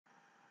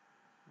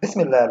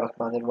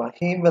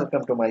Bismillahirrahmanirrahim.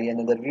 Welcome to my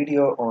another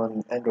video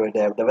on Android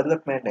app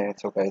development. And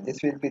so guys,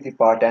 this will be the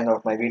part 10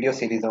 of my video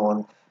series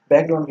on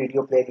background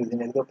video player using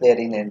ExoPlayer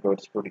in Android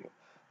Studio.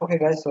 Okay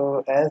guys,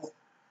 so as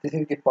this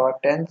is the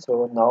part 10,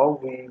 so now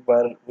we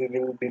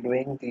will be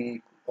doing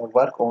the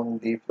work on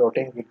the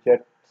floating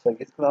widget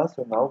service class.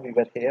 So now we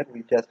were here,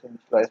 we just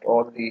initialized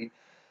all the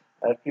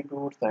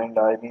attributes and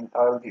I mean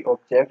all the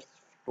objects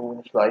to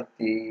initialize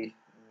the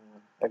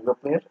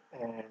ExoPlayer,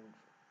 and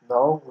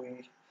now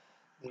we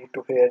need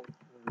to here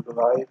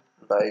write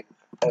like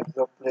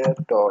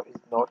ExoPlayer dot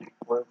is not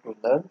equal to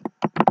null.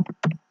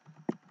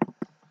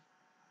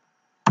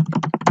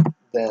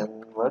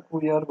 Then what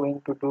we are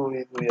going to do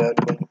is we are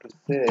going to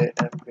say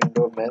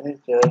window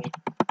manager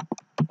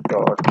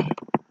dot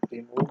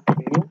remove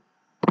view,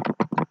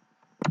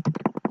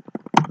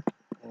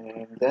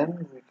 and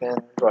then we can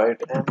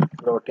write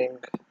floating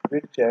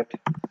widget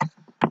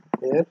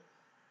here,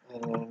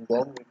 and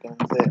then we can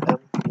say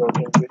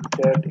floating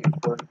widget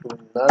equal to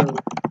null.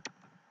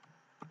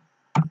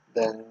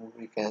 Then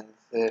we can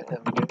say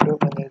window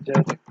manager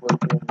equal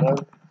to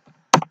null.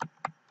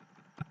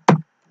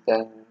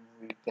 Then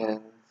we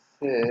can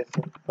say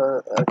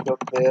simple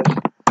ExoPlayer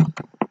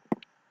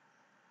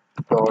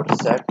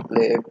dot set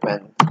play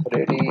when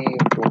ready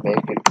to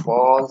make it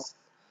false.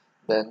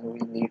 Then we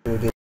need to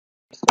release,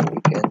 so we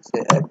can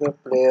say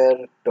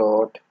ExoPlayer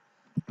dot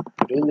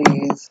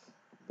release.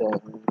 Then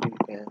we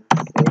can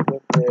say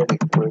ExoPlayer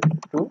equal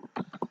to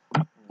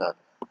none.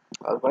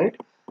 Alright,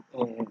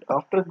 and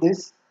after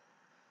this,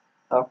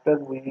 after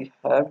we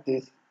have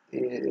this,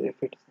 if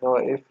it's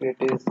not, if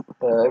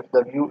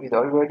the view is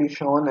already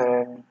shown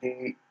and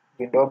the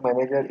window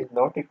manager is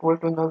not equal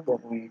to null, then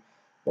we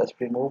just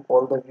remove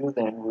all the views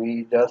and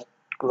we just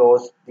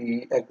close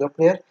the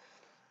ExoPlayer.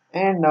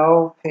 And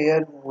now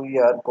here we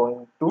are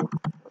going to,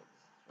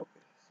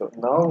 okay, so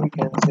now we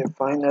can say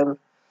final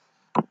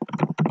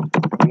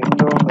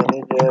window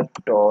manager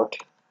dot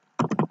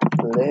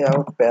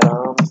layout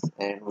params,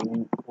 and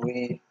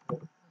we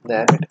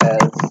name it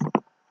as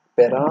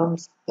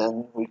params.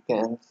 Then we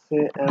can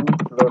say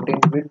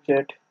floating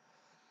widget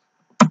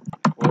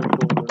equal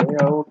to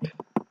layout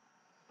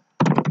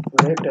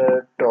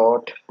inflator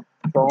dot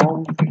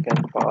from, we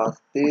can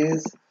pass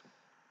this.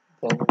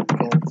 Then we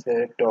can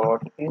say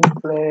dot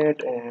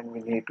inflate, and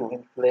we need to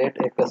inflate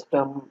a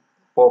custom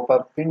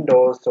pop-up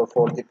window. So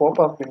for the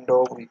pop-up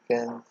window we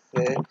can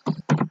say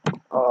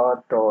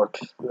dot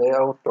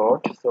layout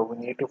dot, so we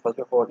need to first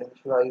of all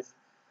initialize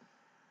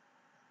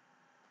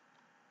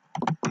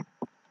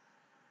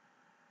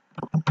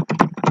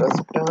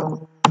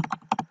custom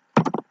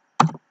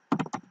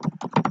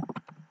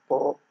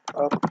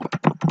pop-up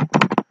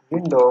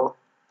window.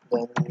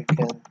 Then we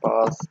can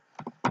pass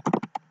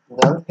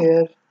null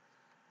here,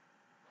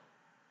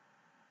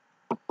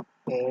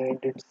 and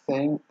it's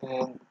saying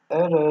an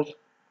error.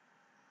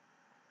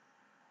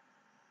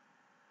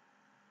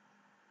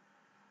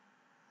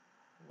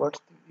 What's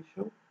the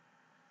issue?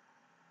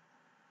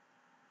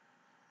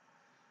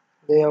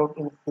 Layout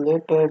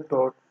inflator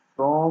dot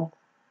from,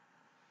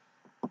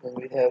 then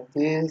we have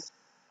this,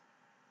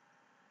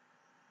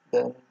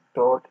 then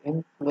dot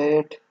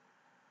inflate,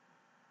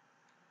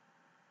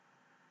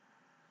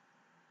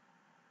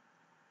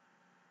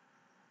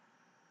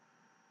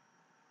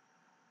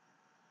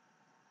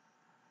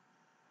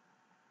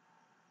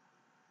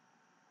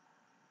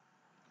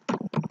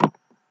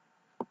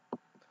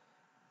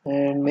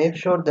 and make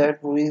sure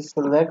that we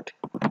select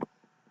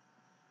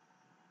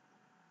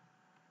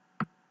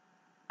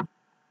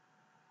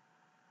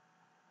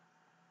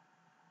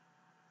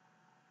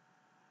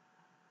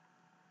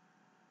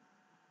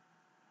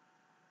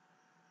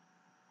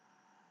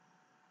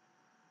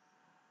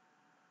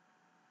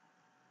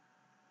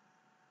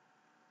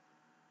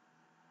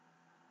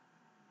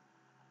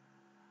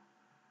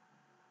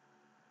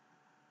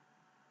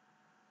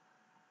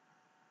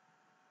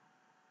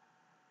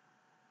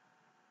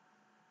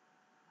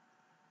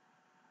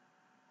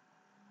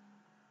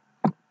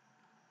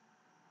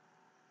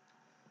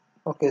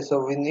okay,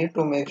 so we need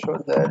to make sure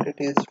that it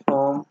is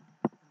from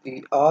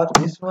the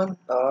this one,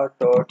 R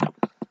dot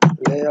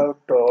layout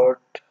dot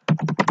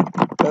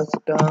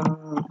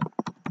custom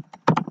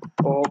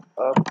pop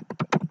up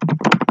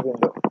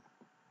window.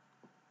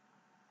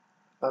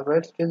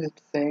 Alright, still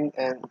it's saying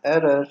an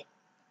error.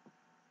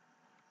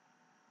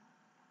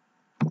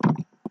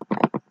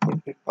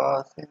 If we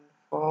pass in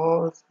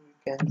false, we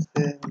can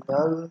say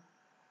null.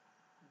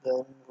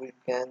 Then we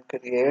can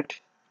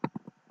create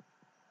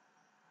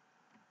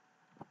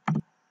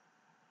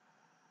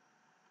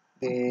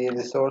the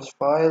resource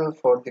file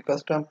for the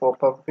custom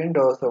pop-up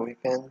window. So we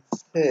can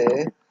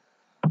say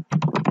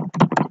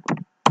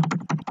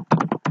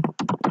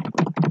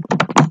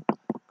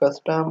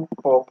custom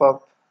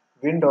pop-up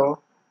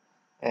window,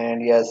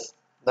 and yes,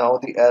 now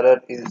the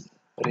error is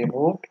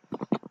removed,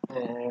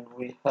 and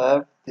we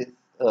have this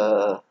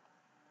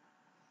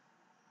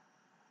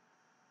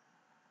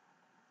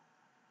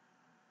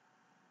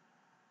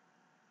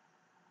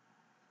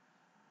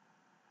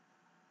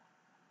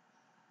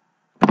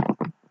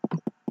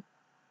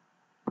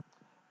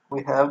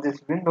we have this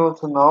window.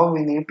 So now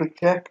we need to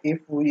check if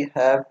we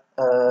have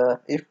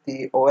if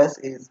the OS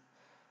is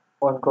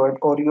Android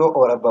Oreo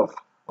or above.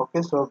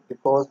 Okay, so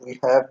because we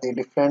have the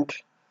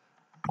different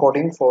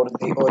coding for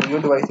the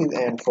Oreo devices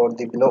and for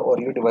the below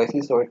Oreo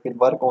devices, so it will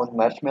work on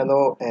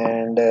Marshmallow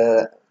and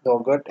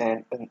Nougat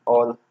and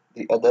all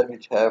the other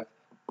which have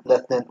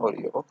less than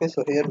Oreo. Okay,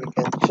 so here we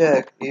can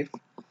check if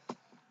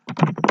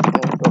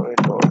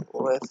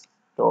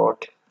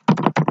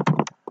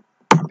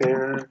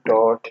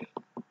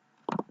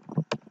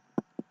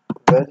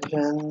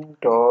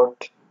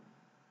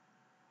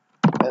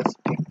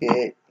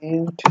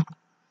int,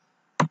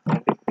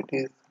 and if it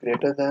is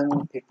greater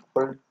than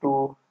equal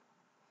to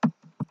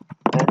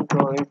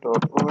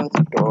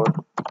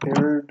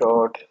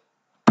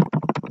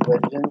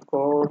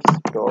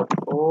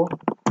android.os.build.versioncodes.o,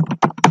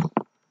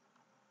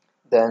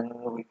 then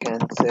we can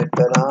say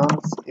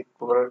params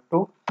equal to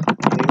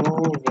new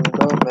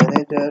window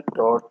manager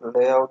dot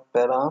layout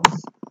params,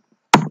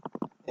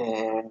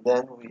 and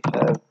then we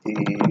have the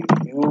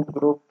view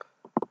group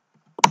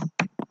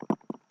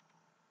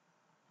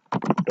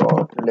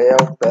dot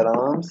layout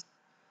params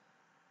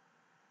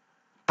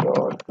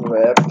dot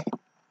wrap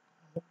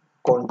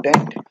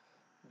content.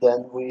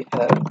 Then we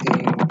have the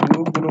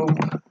view group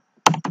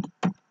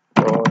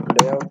dot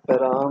layout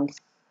params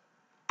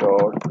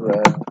dot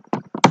wrap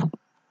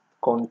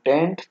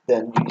content.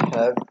 Then we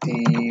have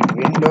the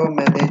window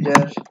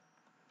manager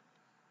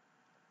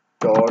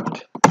dot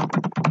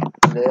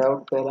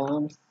layout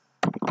params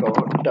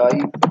dot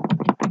type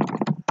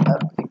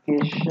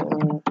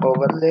application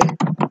overlay.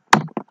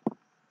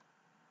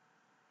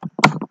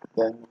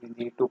 Then we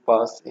need to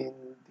pass in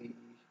the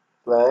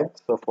flag.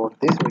 So for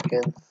this we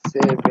can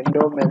say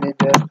window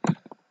manager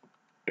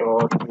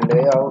dot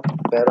layout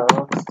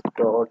params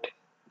dot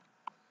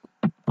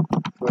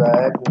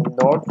flag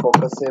not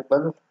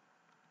focusable,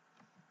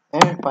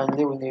 and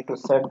finally we need to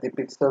set the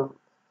pixel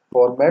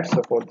format.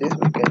 So for this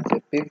we can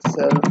say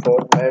pixel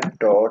format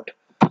dot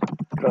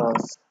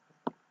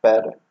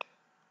transparent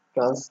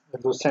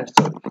translucent,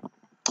 sorry.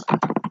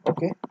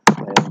 Okay,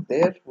 and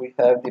there we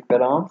have the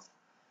params,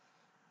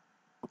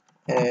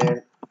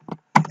 and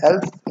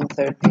else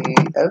inside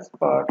the else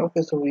part.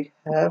 Okay, so we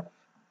have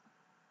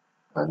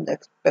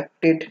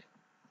unexpected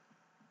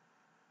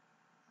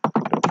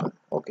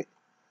token.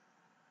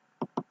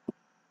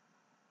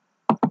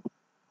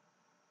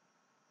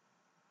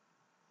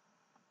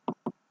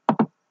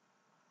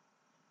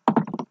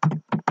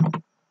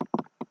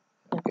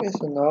 Okay,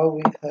 so now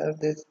we have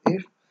this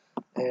if,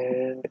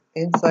 and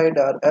inside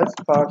our else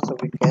part, so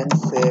we can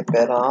say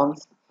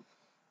params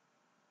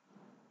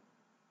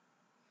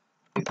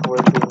equal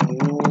to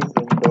new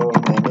window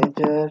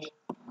manager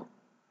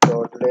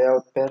dot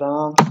layout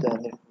params,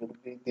 then it will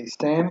be the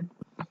same.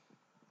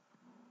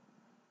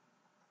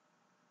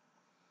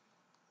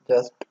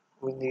 Just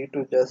we need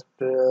to just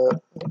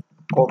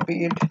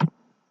copy it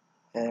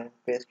and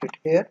paste it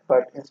here,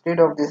 but instead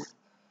of this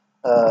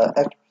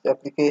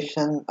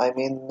application, I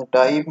mean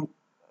type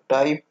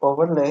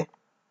overlay,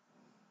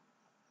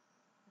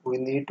 we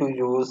need to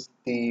use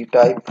the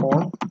type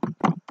font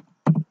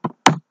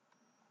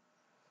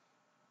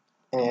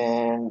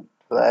and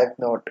flag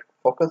not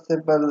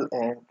focusable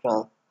and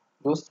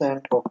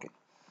translucent. Okay,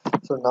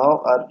 so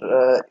now our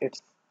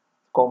it's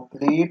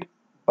complete,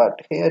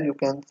 but here you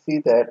can see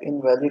that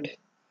invalid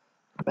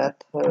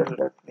method.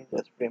 Let me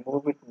just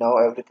remove it. Now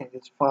everything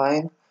is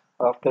fine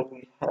after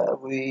we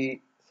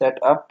set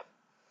up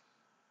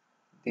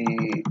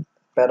the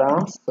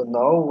params. So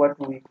now what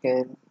we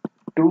can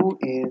do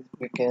is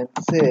we can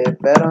say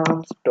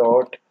params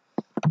dot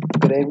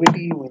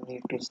gravity. We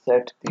need to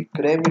set the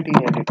gravity,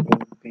 and it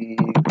will be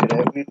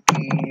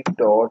gravity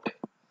dot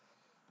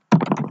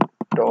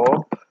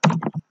top,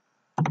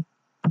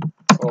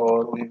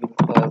 or we will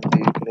have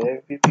the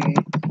gravity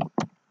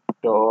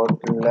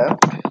dot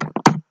left,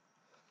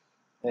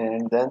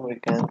 and then we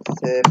can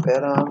say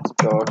params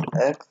dot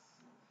x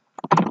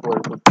equal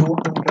to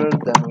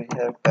 200. Then we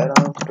have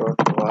params dot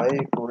y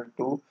equal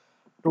to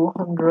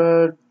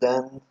 200.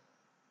 Then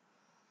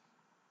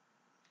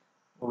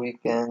we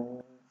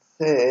can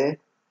say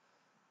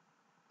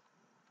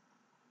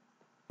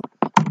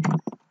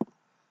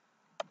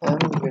m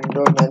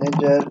window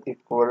manager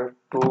equal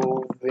to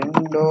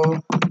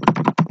window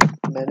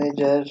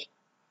manager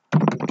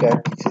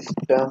get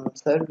system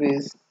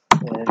service,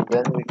 and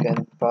then we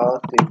can pass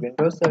the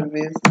window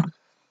service,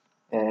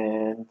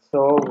 and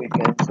so we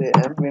can say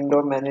m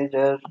window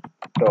manager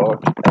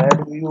dot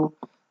add view,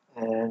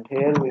 and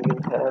here we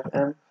will have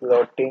m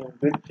floating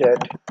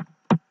widget,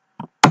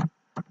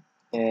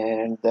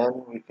 and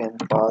then we can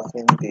pass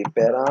in the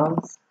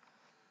params,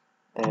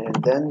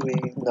 and then we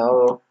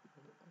now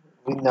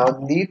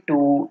need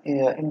to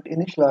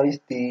initialize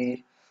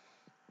the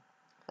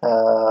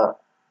uh,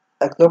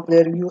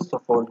 ExoPlayer view. So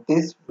for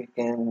this we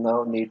can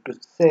now need to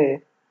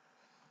say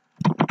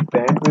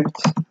bandwidth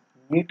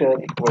meter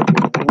equal to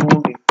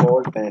new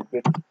default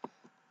bandwidth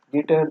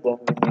meter. Then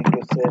we need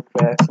to say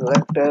track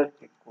selector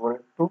equal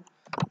to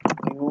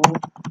new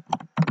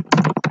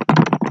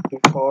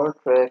default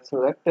track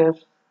selector,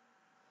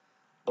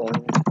 Then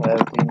we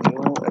have the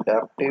new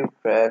adaptive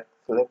track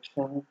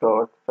selection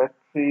dot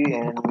factory,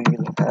 and we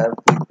will have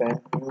the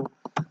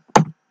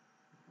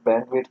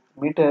bandwidth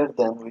meter.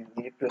 Then we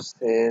need to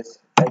say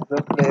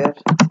ExoPlayer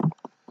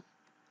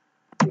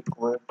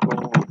equal to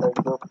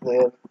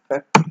ExoPlayer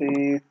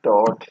factory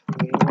dot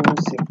new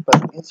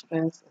simple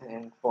instance,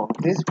 and from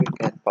this we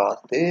can pass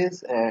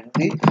this and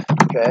the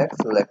track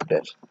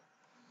selector.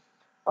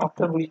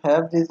 After we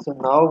have this, so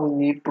now we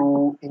need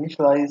to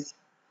initialize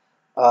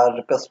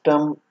our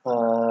custom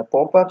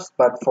pop-ups,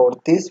 but for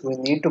this we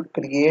need to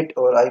create,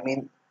 or I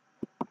mean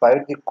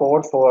write the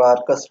code for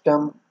our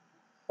custom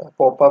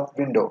pop-up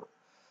window.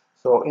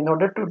 So in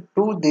order to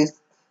do this,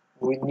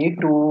 we need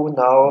to,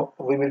 now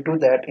we will do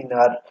that in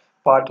our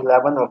part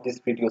 11 of this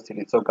video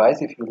series. So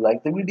guys, if you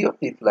like the video,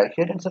 please like,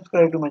 share and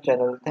subscribe to my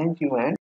channel. Thank you, and